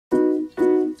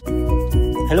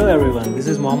Hello everyone, this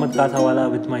is Mohammed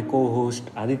Kathawala with my co-host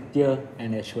Aditya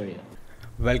and Aishwarya.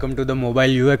 Welcome to the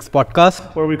MobileUX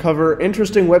Podcast. Where we cover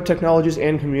interesting web technologies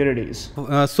and communities.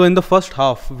 So in the first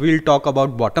half, we'll talk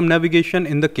about bottom navigation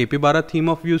in the Capybara theme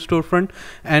of View Storefront.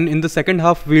 And in the second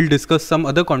half, we'll discuss some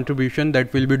other contribution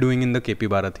that we'll be doing in the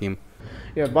Capybara theme.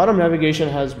 Yeah, bottom navigation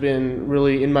has been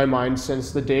really in my mind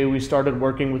since the day we started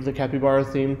working with the Capybara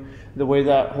theme. The way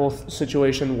that whole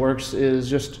situation works is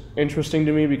just interesting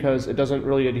to me because it doesn't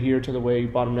really adhere to the way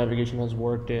bottom navigation has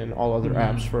worked in all other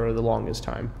apps for the longest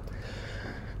time.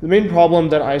 The main problem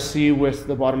that I see with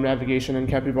the bottom navigation in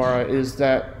Capybara is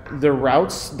that the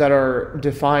routes that are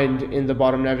defined in the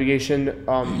bottom navigation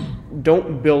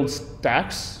don't build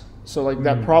stacks. So like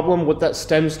that problem, what that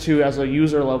stems to as a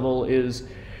user level is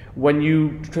when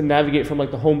you navigate from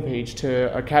like the home page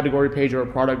to a category page or a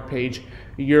product page,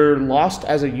 you're lost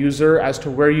as a user as to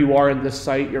where you are in this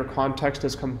site. Your context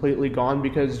is completely gone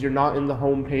because you're not in the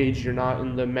home page, you're not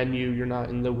in the menu, you're not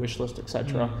in the wish list,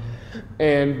 etc.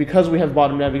 And because we have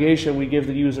bottom navigation, we give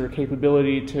the user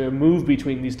capability to move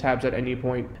between these tabs at any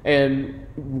point. And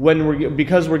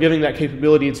because we're giving that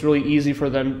capability, it's really easy for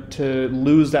them to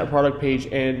lose that product page,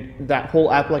 and that whole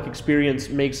app-like experience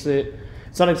makes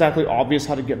it's not exactly obvious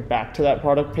how to get back to that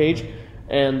product page,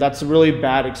 and that's a really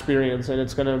bad experience, and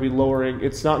it's going to be lowering.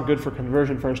 It's not good for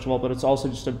conversion, first of all, but it's also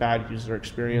just a bad user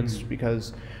experience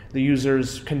because the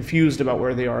user's confused about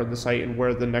where they are in the site and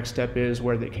where the next step is,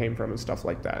 where they came from, and stuff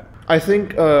like that. I think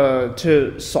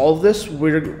to solve this,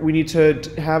 we need to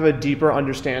have a deeper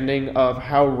understanding of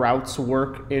how routes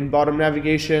work in bottom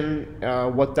navigation,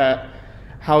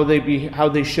 how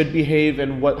they should behave,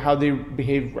 and how they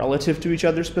behave relative to each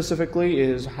other specifically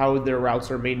is how their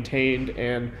routes are maintained,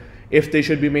 and if they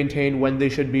should be maintained, when they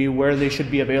should be, where they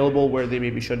should be available, where they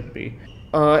maybe shouldn't be.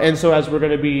 And so as we're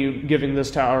going to be giving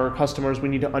this to our customers, we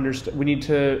need to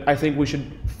understand. I think we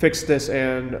should fix this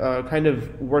and kind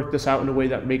of work this out in a way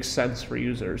that makes sense for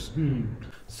users.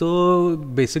 So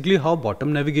basically how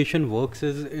bottom navigation works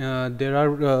is there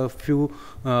are a few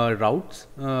routes,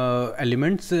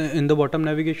 elements in the bottom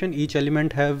navigation. Each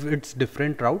element have its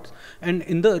different routes, and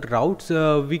in the routes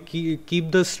we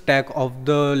keep the stack of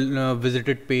the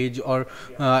visited page or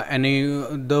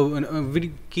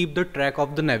we keep the track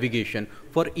of the navigation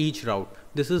for each route.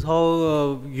 This is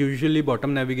how usually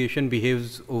bottom navigation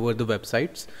behaves over the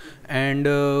websites. And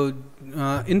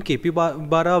in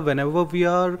Capybara, whenever we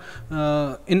are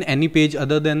in any page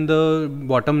other than the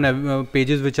bottom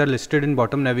pages which are listed in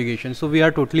bottom navigation, so we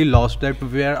are totally lost that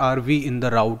where are we in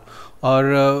the route, or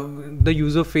the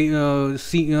user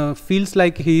feels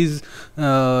like he's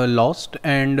lost,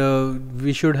 and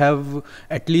we should have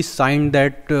at least signed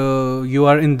that you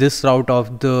are in this route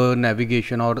of the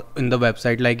navigation or in the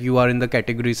website, like you are in the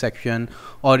category section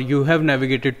or you have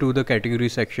navigated to the category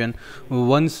section.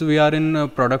 Once we are in a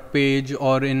product page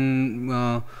or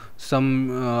in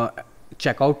some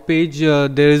checkout page,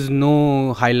 there is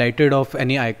no highlighted of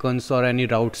any icons or any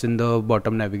routes in the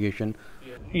bottom navigation.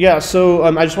 Yeah, so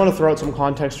I just want to throw out some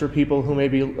context for people who may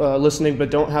be listening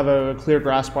but don't have a clear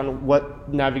grasp on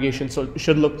what navigation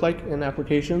should look like in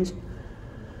applications.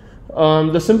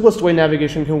 The simplest way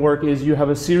navigation can work is you have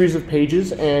a series of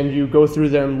pages and you go through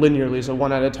them linearly, so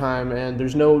one at a time, and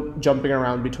there's no jumping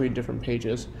around between different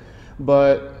pages.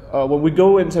 But when we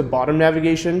go into bottom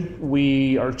navigation,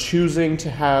 we are choosing to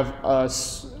have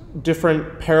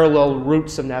different parallel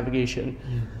routes of navigation.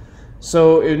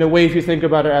 So in a way, if you think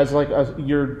about it as like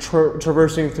you're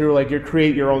traversing through like your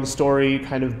create your own story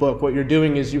kind of book, what you're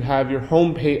doing is you have your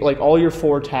home page, like all your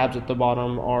 4 tabs at the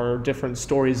bottom are different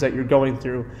stories that you're going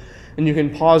through, and you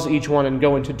can pause each one and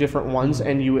go into different ones,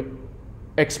 and you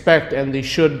expect and they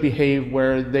should behave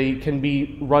where they can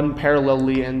be run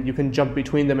parallelly and you can jump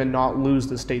between them and not lose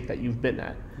the state that you've been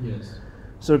at. Yes.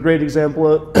 So a great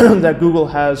example that Google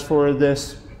has for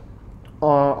this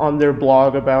on their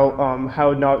blog about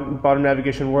how bottom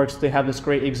navigation works, they have this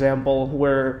great example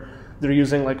where they're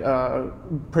using like a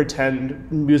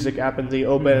pretend music app and they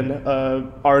open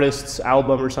an artist's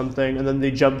album or something, and then they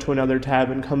jump to another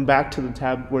tab and come back to the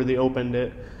tab where they opened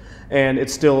it, and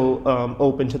it's still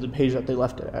open to the page that they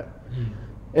left it at.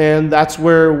 And that's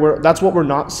what we're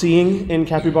not seeing in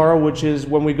Capybara, which is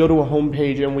when we go to a home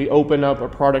page and we open up a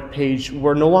product page,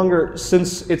 we're no longer,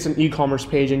 since it's an e-commerce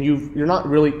page and you're not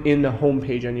really in the home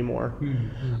page anymore.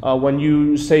 When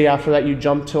you say after that you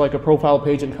jump to like a profile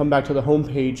page and come back to the home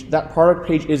page, that product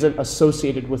page isn't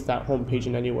associated with that home page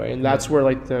in any way, and that's where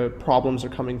like the problems are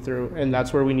coming through, and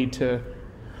that's where we need to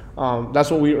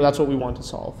that's what we want to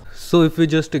solve. So if we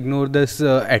just ignore this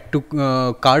add to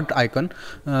cart icon,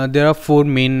 there are 4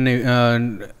 main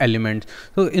elements.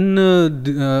 So in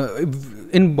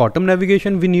in bottom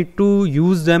navigation we need to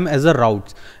use them as a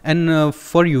routes, and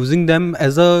for using them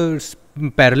as a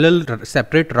parallel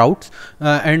separate routes,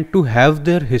 and to have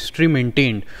their history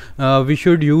maintained, we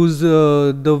should use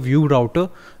the view router,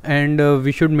 and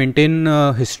we should maintain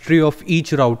history of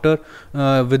each router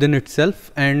within itself,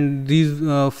 and these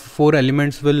four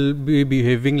elements will be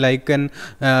behaving like an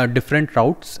different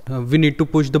routes. We need to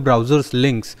push the browser's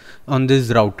links on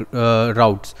these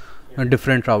routes,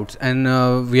 different routes,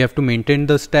 and we have to maintain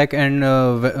the stack, and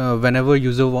whenever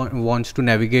user wants to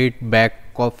navigate back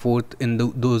or forth in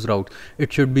those routes,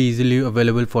 it should be easily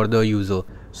available for the user.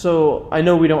 So I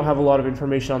know we don't have a lot of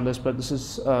information on this, but this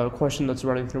is a question that's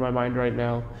running through my mind right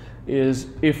now, is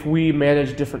if we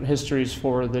manage different histories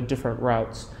for the different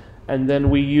routes, and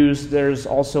then there's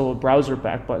also a browser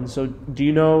back button. So do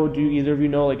either of you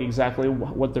know like exactly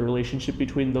what the relationship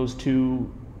between those two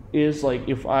is? Like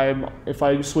if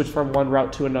I switch from one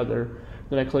route to another,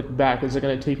 then I click back, is it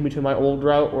going to take me to my old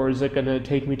route, or is it going to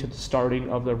take me to the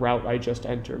starting of the route I just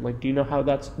entered? Like, do you know how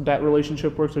that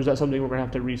relationship works, or is that something we're going to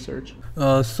have to research?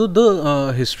 So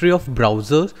the history of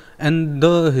browsers and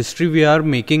the history we are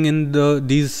making in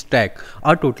these stack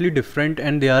are totally different,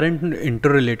 and they aren't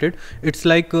interrelated. It's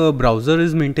like a browser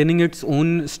is maintaining its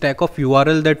own stack of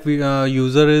URL that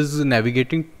user is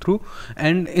navigating through,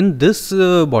 and in this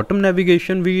bottom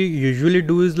navigation we usually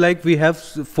do is like we have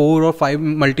 4 or 5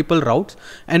 multiple routes,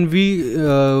 and we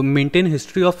maintain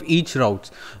history of each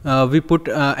routes. We put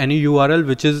any URL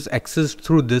which is accessed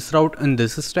through this route in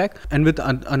this stack, and with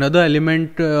another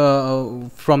element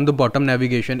from the bottom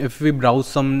navigation, if we browse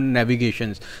some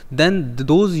navigations, then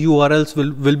those URLs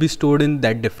will be stored in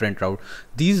that different route.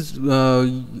 These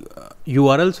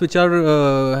URLs which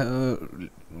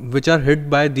are hit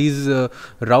by these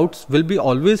routes will be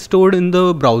always stored in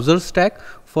the browser stack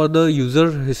for the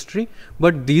user history,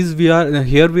 but we are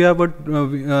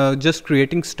just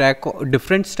creating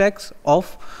different stacks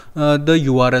of the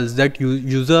URLs that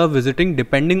user are visiting.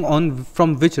 Depending on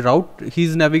from which route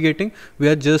he's navigating, we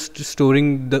are just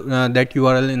storing that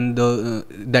URL in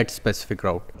that specific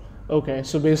route. Okay,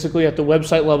 so basically at the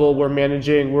website level,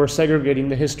 we're segregating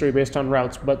the history based on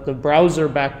routes, but the browser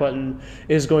back button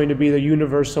is going to be the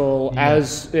universal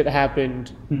as it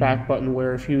happened back button,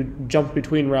 where if you jump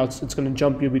between routes, it's going to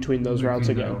jump you between those routes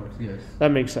again. Yes.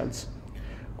 That makes sense.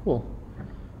 Cool.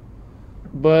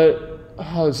 But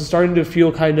this is starting to feel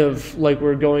kind of like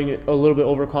we're going a little bit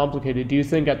overcomplicated. Do you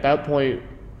think at that point,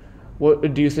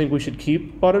 what do you think we should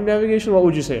keep bottom navigation? What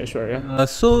would you say, Aishwarya?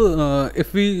 So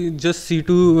if we just see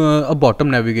to a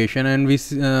bottom navigation, and we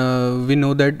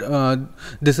know that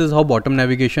this is how bottom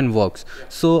navigation works.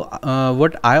 So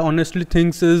what I honestly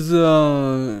think is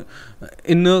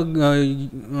in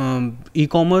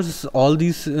e-commerce, all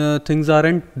these things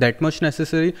aren't that much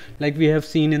necessary. Like we have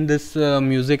seen in this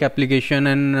music application,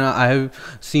 and I have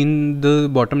seen the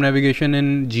bottom navigation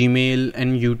in Gmail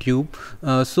and YouTube.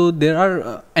 So there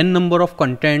are n number of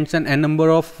contents and n number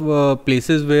of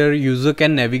places where user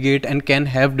can navigate and can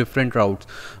have different routes.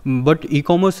 But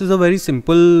e-commerce is a very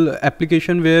simple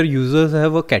application where users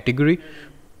have a category,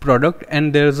 product,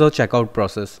 and there's a checkout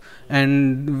process,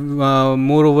 and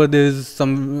moreover there's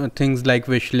some things like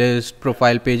wish list,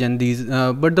 profile page, and these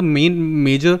but the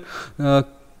major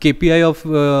KPI of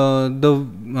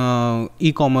the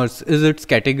e-commerce is its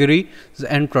categories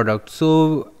and product.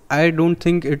 So I don't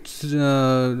think it's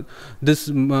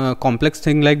this complex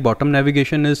thing like bottom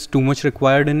navigation is too much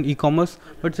required in e-commerce,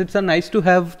 but it's a nice to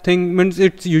have thing. Means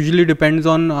it usually depends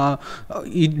on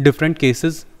different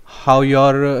cases how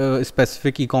your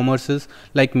specific e-commerce is.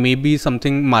 Like maybe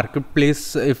something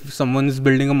marketplace, if someone is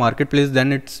building a marketplace,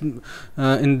 then it's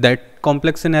in that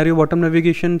complex scenario bottom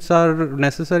navigations are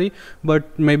necessary,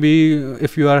 but maybe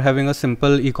if you are having a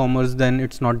simple e-commerce, then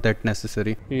it's not that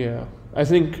necessary. Yeah, I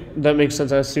think that makes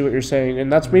sense. I see what you're saying, and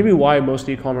that's maybe why most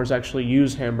e-commerce actually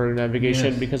use hamburger navigation.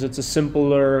 Yes. Because it's a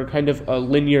simpler kind of a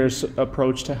linear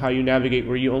approach to how you navigate,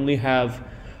 where you only have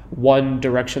one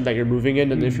direction that you're moving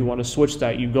in, and if you want to switch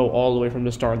that, you go all the way from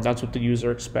the start, and that's what the user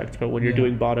expects. But when you're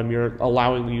doing bottom, you're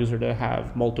allowing the user to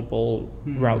have multiple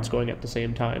routes going at the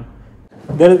same time.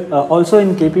 There also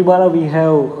in Capybara we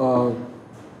have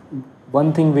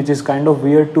one thing which is kind of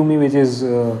weird to me, which is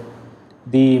the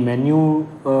menu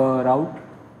route,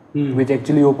 which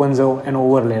actually opens an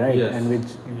overlay, right? Yes. And which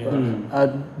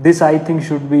this I think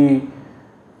should be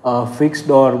fixed,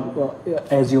 or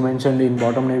as you mentioned in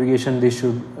bottom navigation, this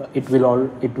should it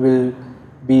will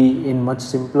be in much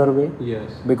simpler way.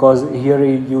 Yes. Because here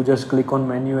you just click on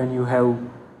menu and you have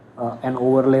an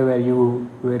overlay where you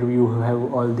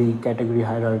have all the category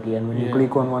hierarchy, and when you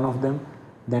click on one of them,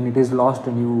 then it is lost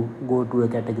and you go to a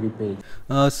category page.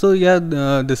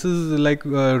 This is like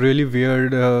really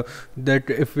weird that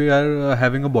if we are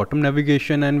having a bottom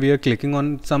navigation and we are clicking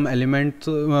on some element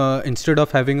instead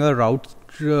of having a route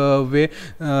way,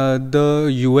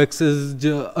 the UX is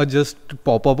just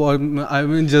pop up, or I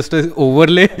mean just an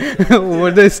overlay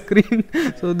over the screen.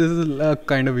 So this is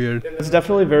kind of weird. It's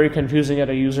definitely very confusing at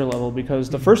a user level, because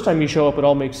the first time you show up, it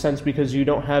all makes sense because you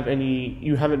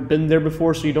haven't been there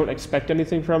before, so you don't expect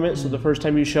anything from it. So the first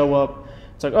time you show up,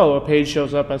 it's like, oh, a page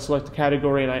shows up, I select the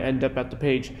category, and I end up at the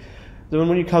page. Then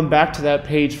when you come back to that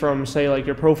page from, say, like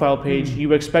your profile page,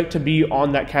 you expect to be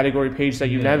on that category page that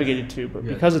you navigated to, but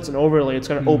because it's an overlay, it's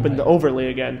going to open the overlay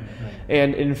again.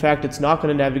 And in fact, it's not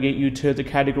going to navigate you to the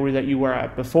category that you were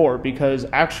at before, because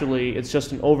actually it's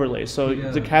just an overlay. So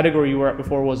the category you were at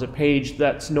before was a page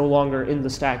that's no longer in the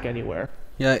stack anywhere.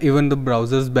 Yeah, even the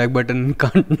browser's back button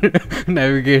can't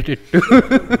navigate it too.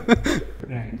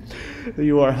 Right.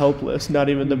 You are helpless. Not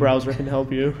even the browser can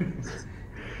help you.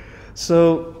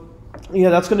 So yeah,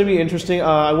 that's going to be interesting.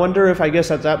 I wonder if, I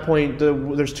guess at that point,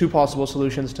 there's two possible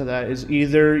solutions to that. Is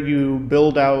either you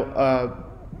build out a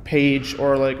page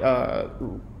or like a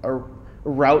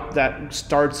route that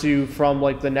starts you from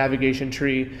like the navigation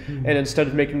tree, and instead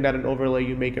of making that an overlay,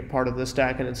 you make it part of the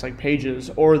stack and it's like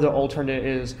pages. Or the alternate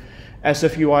is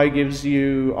SFUI gives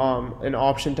you an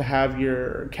option to have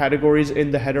your categories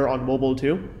in the header on mobile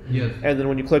too. Yes. And then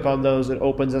when you click on those, it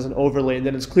opens as an overlay, and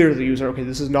then it's clear to the user, okay,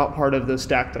 this is not part of the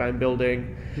stack that I'm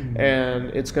building,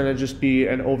 and it's going to just be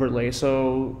an overlay.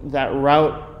 So that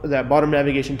route, that bottom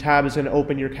navigation tab is going to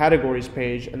open your categories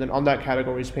page, and then on that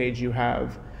categories page you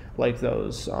have like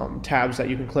those tabs that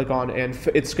you can click on, and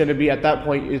it's going to be, at that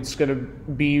point, it's going to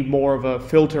be more of a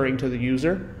filtering to the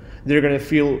user. They're going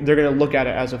to look at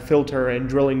it as a filter and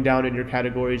drilling down in your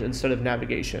categories instead of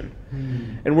navigation.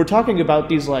 And we're talking about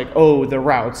these like, oh, the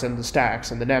routes and the stacks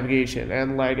and the navigation,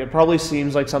 and like it probably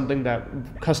seems like something that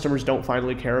customers don't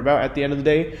finally care about at the end of the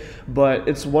day, but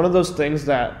it's one of those things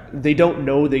that they don't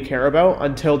know they care about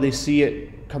until they see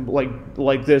it come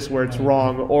like this, where it's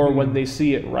wrong, or when they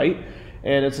see it right.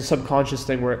 And it's a subconscious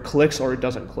thing where it clicks or it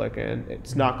doesn't click, and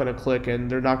it's not going to click, and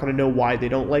they're not going to know why they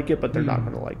don't like it, but they're not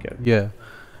going to like it. Yeah.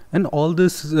 And all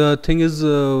this thing is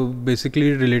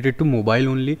basically related to mobile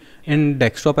only. In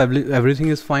desktop, everything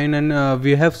is fine, and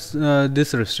we have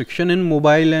this restriction in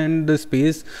mobile and the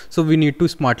space, so we need to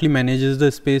smartly manage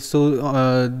the space. So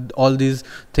all these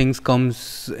things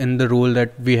comes in the role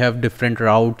that we have different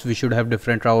routes, we should have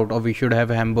different route, or we should have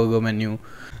a hamburger menu.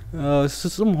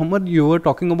 So Mohammed, you were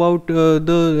talking about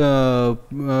to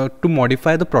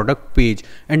modify the product page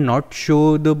and not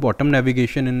show the bottom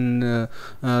navigation in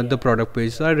the product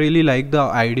page. So I really like the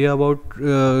idea about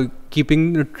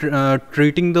treating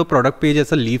the product page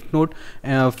as a leaf node,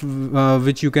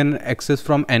 which you can access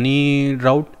from any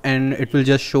route, and it will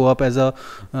just show up as a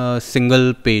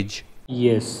single page.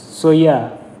 Yes. So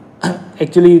yeah,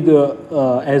 actually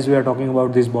as we are talking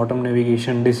about this bottom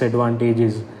navigation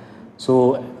disadvantages,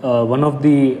 so one of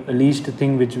the least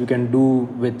thing which we can do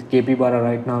with Capybara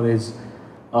right now is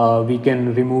we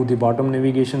can remove the bottom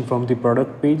navigation from the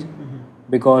product page,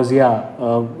 because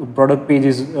product page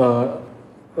is the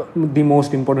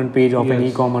most important page of an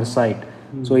e-commerce site.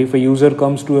 So if a user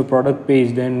comes to a product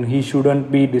page, then he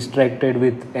shouldn't be distracted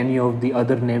with any of the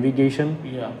other navigation.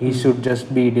 He should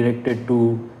just be directed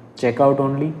to checkout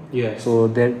only. So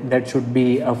that should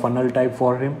be a funnel type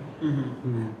for him.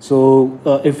 So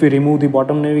if we remove the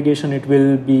bottom navigation, it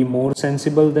will be more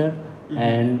sensible there,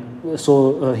 and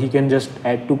so he can just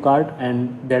add to cart,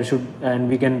 and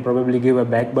we can probably give a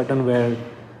back button where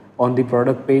on the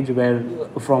product page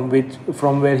from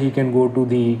where he can go to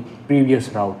the previous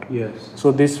route.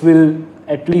 So this will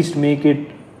at least make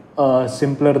it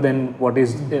simpler than what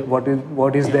is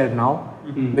there now,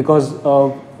 because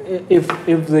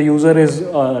if the user is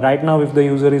right now, if the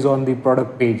user is on the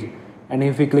product page, and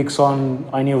if he clicks on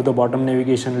any of the bottom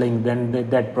navigation link, then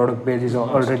that product page is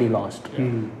already lost.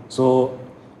 So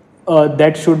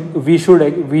we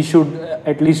should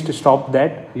at least stop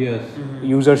that.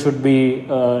 User should be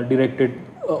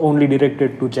only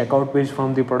directed to checkout page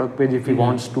from the product page if he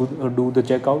wants to do the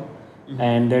checkout,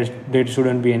 and there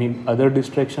shouldn't be any other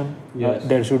distraction.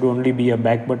 There should only be a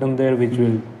back button there, which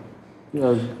will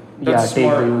take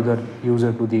the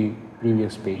user to the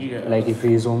previous page. Like if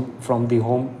he is from the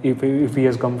home, if he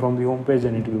has come from the home page,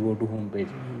 then it will go to home page.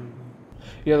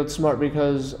 Yeah, that's smart,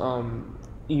 because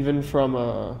even from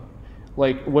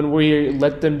like when we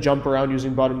let them jump around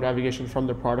using bottom navigation from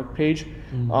the product page,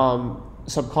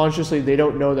 subconsciously they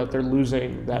don't know that they're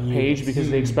losing that page because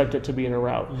they expect it to be in a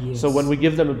route. So when we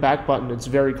give them a back button, it's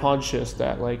very conscious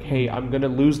that like, hey, I'm going to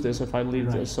lose this if I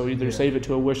leave this. So either save it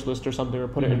to a wish list or something, or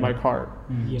put it in my cart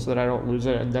so that I don't lose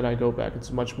it, and then I go back. It's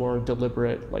a much more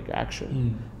deliberate like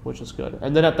action, which is good.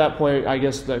 And then at that point, I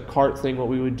guess the cart thing, what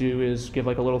we would do is give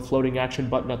like a little floating action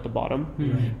button at the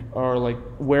bottom, or like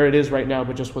where it is right now,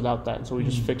 but just without that. So we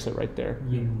just fix it right there,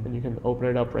 and you can open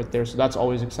it up right there. So that's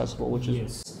always accessible, which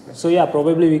is So yeah,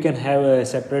 probably we can have a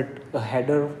separate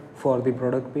header for the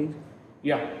product page.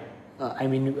 I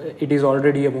mean, it is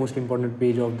already a most important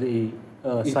page of the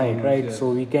site, right?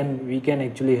 So we can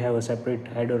actually have a separate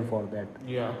header for that.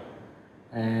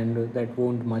 And that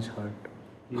won't much hurt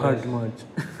much.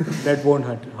 That won't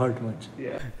hurt much.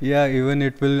 Yeah, even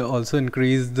it will also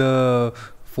increase the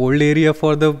fold area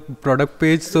for the product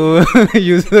page, so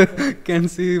user can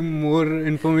see more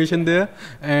information there,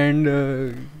 and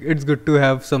it's good to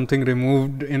have something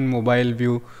removed in mobile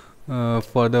view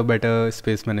for the better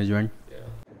space management.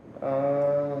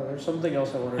 There's something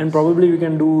else I wanted. And probably we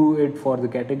can do it for the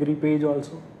category page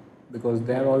also, because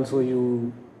there also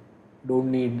you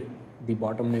don't need the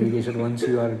bottom navigation once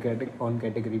you are on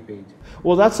category page.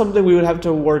 Well, that's something we would have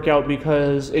to work out,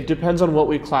 because it depends on what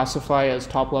we classify as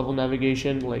top level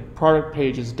navigation. Like product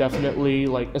page is definitely,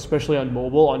 like, especially on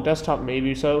mobile, on desktop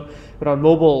maybe so, but on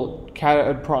mobile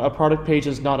a product page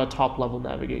is not a top level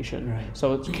navigation.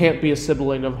 So it can't be a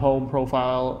sibling of home,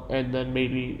 profile, and then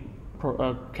maybe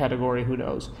a category, who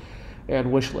knows,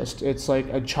 and wish list. It's like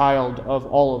a child of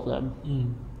all of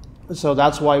them. So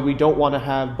that's why we don't want to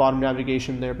have bottom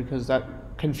navigation there, because that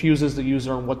confuses the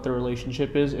user on what the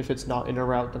relationship is. If it's not in a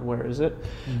route, then where is it?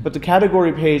 But the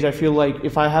category page, I feel like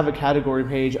if I have a category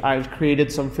page, I've created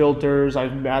some filters,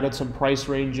 I've added some price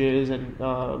ranges and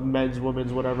men's,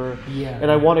 women's, whatever.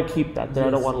 And I want to keep that there. I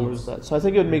don't want to lose that. So I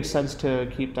think it would make sense to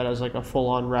keep that as like a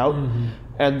full-on route.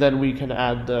 And then we can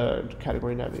add the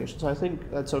category navigation. So I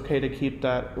think that's okay to keep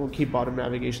that. We'll keep bottom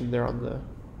navigation there on the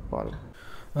bottom.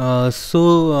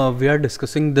 So we are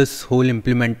discussing this whole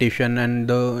implementation and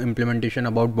the implementation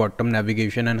about bottom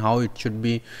navigation and how it should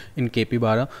be in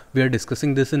Capybara. We are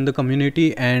discussing this in the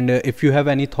community, and if you have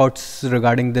any thoughts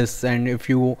regarding this, and if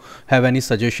you have any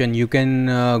suggestion, you can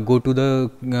go to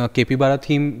the Capybara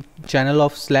theme channel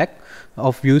of Slack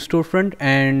of View Storefront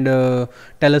and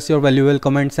tell us your valuable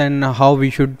comments and how we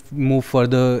should move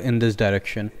further in this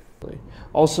direction.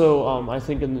 Also, I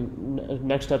think in the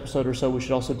next episode or so, we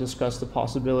should also discuss the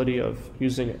possibility of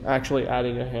actually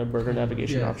adding a hamburger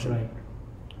navigation option.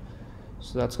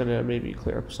 So that's going to maybe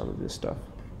clear up some of this stuff.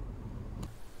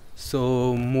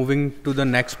 So moving to the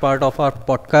next part of our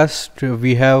podcast,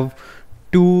 we have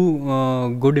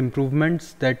two good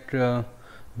improvements that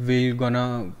we're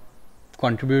gonna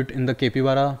contribute in the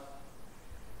Capybara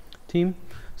theme.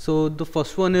 So the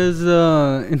first one is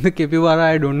in the Capybara,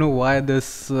 I don't know why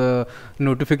this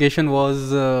notification was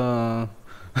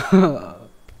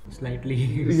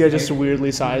slightly just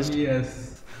weirdly sized.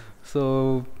 Yes.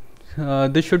 So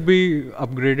this should be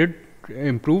upgraded,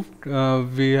 improved.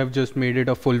 We have just made it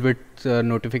a full width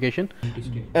notification.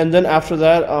 And then after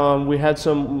that, we had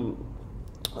some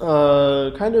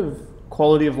kind of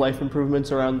quality of life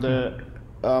improvements around the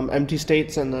empty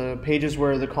states and the pages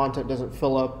where the content doesn't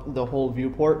fill up the whole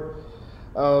viewport.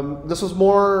 This was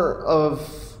more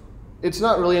of, it's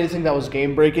not really anything that was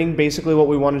game breaking. Basically what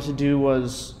we wanted to do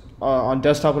was on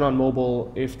desktop and on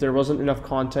mobile, if there wasn't enough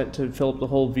content to fill up the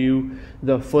whole view,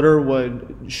 the footer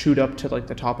would shoot up to like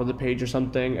the top of the page or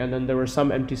something, and then there was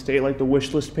some empty state like the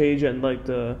wish list page and like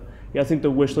I think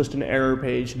the wish list and error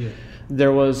page,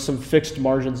 there was some fixed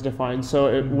margins defined. So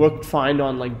it looked fine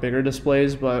on like bigger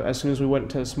displays, but as soon as we went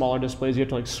to smaller displays, you have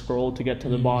to like scroll to get to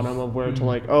the bottom of where to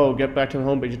like, get back to the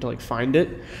home page to like find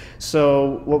it.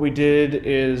 So what we did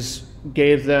is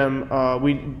gave them,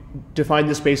 we defined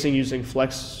the spacing using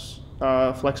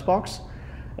Flexbox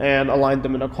and aligned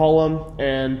them in a column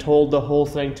and told the whole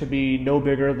thing to be no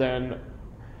bigger than,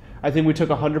 I think we took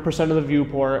 100% of the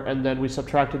viewport, and then we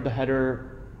subtracted the header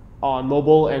on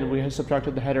mobile, and we have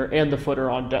subtracted the header and the footer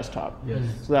on desktop.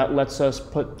 So that lets us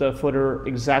put the footer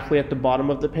exactly at the bottom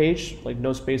of the page, like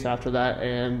no space after that,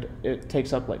 and it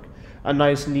takes up like a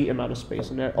nice neat amount of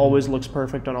space, and it always looks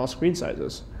perfect on all screen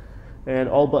sizes. And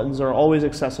all buttons are always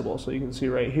accessible, so you can see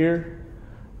right here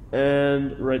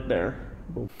and right there.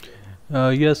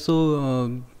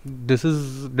 So this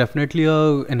is definitely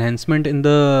a enhancement in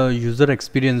the user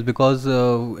experience, because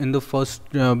in the first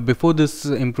before this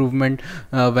improvement,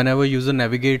 whenever user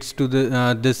navigates to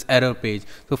the this error page,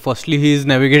 so firstly he is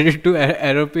navigated to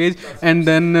error page, and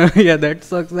then that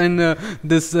sucks, and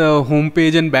this home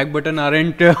page and back button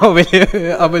aren't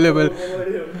available.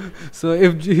 So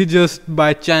if he just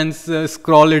by chance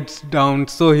scroll it down,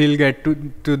 so he'll get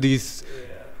to these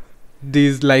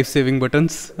life-saving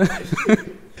buttons.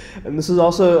 And this is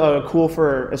also cool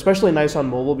especially nice on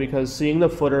mobile, because seeing the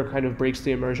footer kind of breaks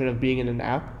the immersion of being in an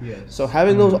app. Yes. So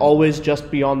having those always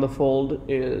just beyond the fold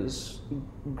is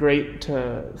great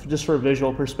just for a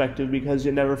visual perspective, because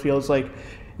it never feels like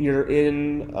you're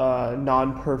in a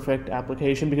non-perfect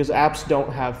application, because apps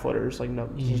don't have footers. Like, no,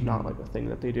 this is not like a thing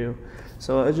that they do.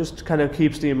 So it just kind of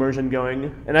keeps the immersion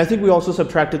going. And I think we also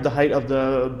subtracted the height of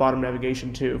the bottom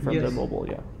navigation too from the mobile.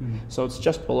 Yeah. So it's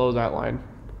just below that line.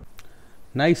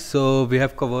 Nice. So we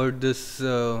have covered this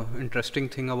interesting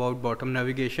thing about bottom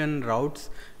navigation, routes,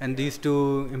 and these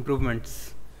two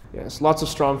improvements. Yes, lots of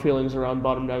strong feelings around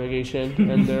bottom navigation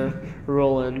and their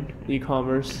role in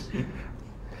e-commerce.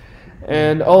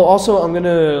 And also I'm going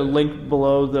to link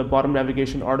below the bottom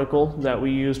navigation article that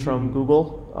we used from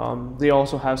Google. They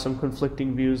also have some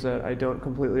conflicting views that I don't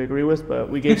completely agree with, but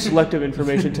we gave selective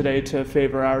information today to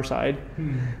favor our side.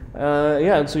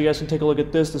 Yeah, and so you guys can take a look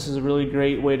at this. This is a really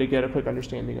great way to get a quick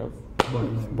understanding of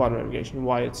bottom navigation and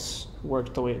why it's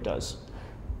worked the way it does.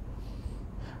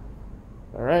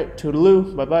 All right,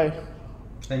 toodaloo, bye-bye.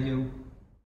 Thank you.